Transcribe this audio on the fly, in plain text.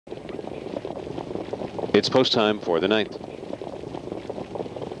It's post time for the 9th.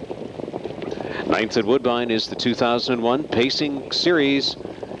 9th at Woodbine is the 2001 Pacing Series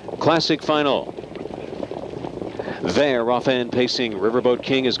Classic Final. There, off-hand pacing, Riverboat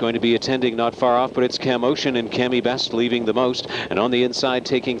King is going to be attending not far off, but it's Cam Ocean and Cammy Best leaving the most. And on the inside,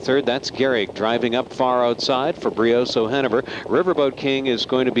 taking third, that's Garrick. Driving up far outside for Brioso Hanover. Riverboat King is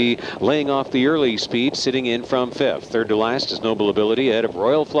going to be laying off the early speed, sitting in from fifth. Third to last is Noble Ability ahead of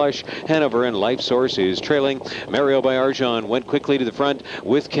Royal Flush Hanover, and Life Source is trailing. Mario by Arjan went quickly to the front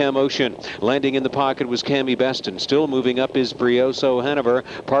with Cam Ocean. Landing in the pocket was Cammy Best, and still moving up is Brioso Hanover,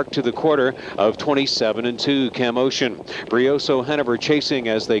 parked to the quarter of 27-2. Cam Ocean. Brioso Hanover chasing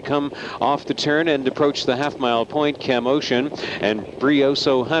as they come off the turn and approach the half-mile point. Cam Ocean and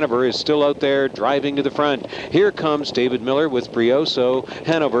Brioso Hanover is still out there driving to the front. Here comes David Miller with Brioso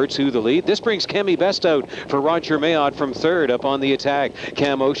Hanover to the lead. This brings Cammy Best out for Roger Mayotte from third up on the attack.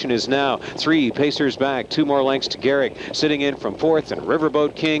 Cam Ocean is now 3 pacers back, 2 more lengths to Garrick. Sitting in from fourth, and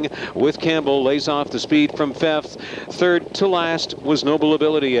Riverboat King with Campbell lays off the speed from fifth. Third to last was Noble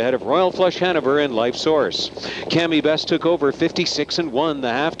Ability ahead of Royal Flush Hanover and Life Source. Cammy Best took over 56-1 the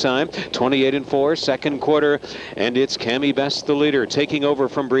halftime, 28-4 second quarter, and it's Cammy Best the leader, taking over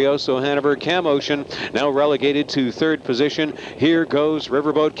from Brioso Hanover. Cam Ocean now relegated to third position. Here goes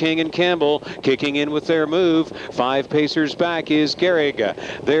Riverboat King and Campbell kicking in with their move. 5 pacers back is Garrick.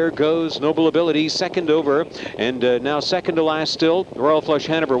 There goes Noble Ability second over, and now second to last still. Royal Flush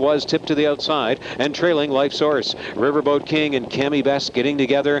Hanover was tipped to the outside and trailing Life Source. Riverboat King and Cammy Best getting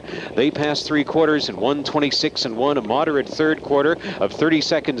together. They passed 3 quarters in 1:26-1, a moderate third quarter of 30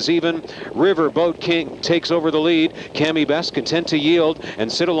 seconds even. Riverboat King takes over the lead. Cammy Best content to yield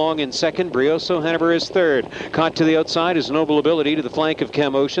and sit along in second. Brioso Hanover is third. Caught to the outside is Noble Ability to the flank of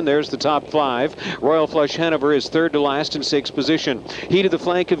Cam Ocean. There's the top 5. Royal Flush Hanover is third to last in 6th position. He to the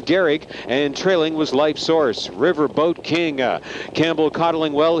flank of Garrick, and trailing was Life Source. Riverboat King. Campbell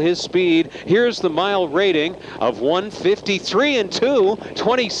coddling well his speed. Here's the mile rating of 1:53-2,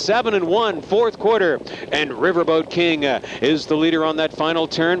 27-1 fourth quarter, and Riverboat King is the leader on that final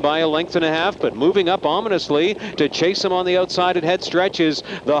turn by 1.5 lengths, but moving up ominously to chase him on the outside at head stretches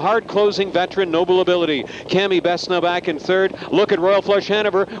the hard-closing veteran Noble Ability. Cammy Best now back in third. Look at Royal Flush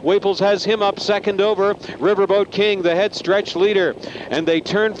Hanover. Waples has him up second over. Riverboat King, the head stretch leader, and they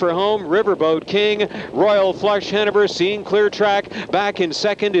turn for home. Riverboat King, Royal Flush Hanover seeing clear track. Back in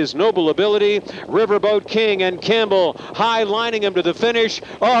second is Noble Ability. Riverboat King and Campbell high lining him to the finish.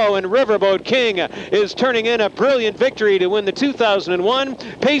 Oh, and Riverboat King is turning in a brilliant victory to win the 2001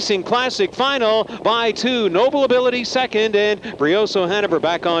 Pacing Classic Final by 2. Noble Ability second, and Brioso Hanover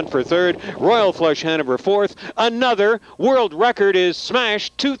back on for third. Royal Flush Hanover fourth. Another world record is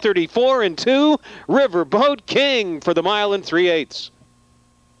smashed, 2:34-2. Riverboat King for the mile and 3/8.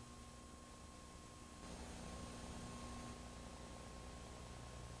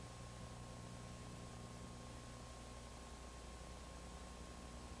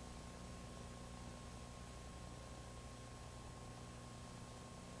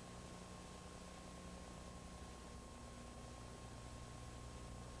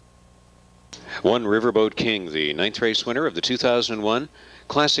 One Riverboat King, the 9th race winner of the 2001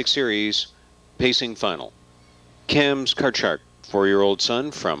 Classic Series Pacing Final. Cam's Kart Shark, 4-year-old son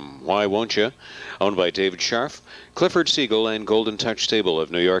from Why Won't Ya, owned by David Scharf, Clifford Siegel, and Golden Touch Stable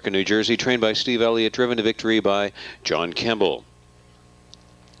of New York and New Jersey, trained by Steve Elliott, driven to victory by John Campbell.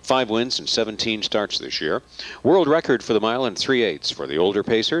 5 wins and 17 starts this year. World record for the mile and 3/8 for the older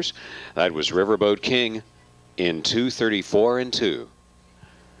pacers. That was Riverboat King in 2:34-2.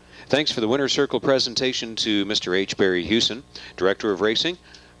 Thanks for the Winner's Circle presentation to Mr. H. Barry Hewson, Director of Racing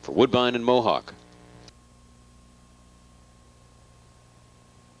for Woodbine and Mohawk.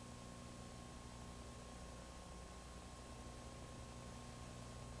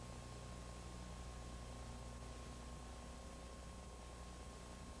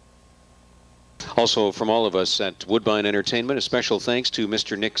 Also, from all of us at Woodbine Entertainment, a special thanks to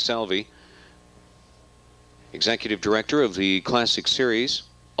Mr. Nick Salvi, Executive Director of the Classic Series,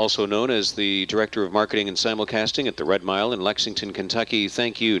 also known as the Director of Marketing and Simulcasting at the Red Mile in Lexington, Kentucky.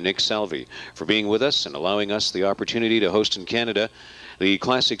 Thank you, Nick Salvi, for being with us and allowing us the opportunity to host in Canada the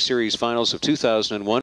Classic Series Finals of 2001.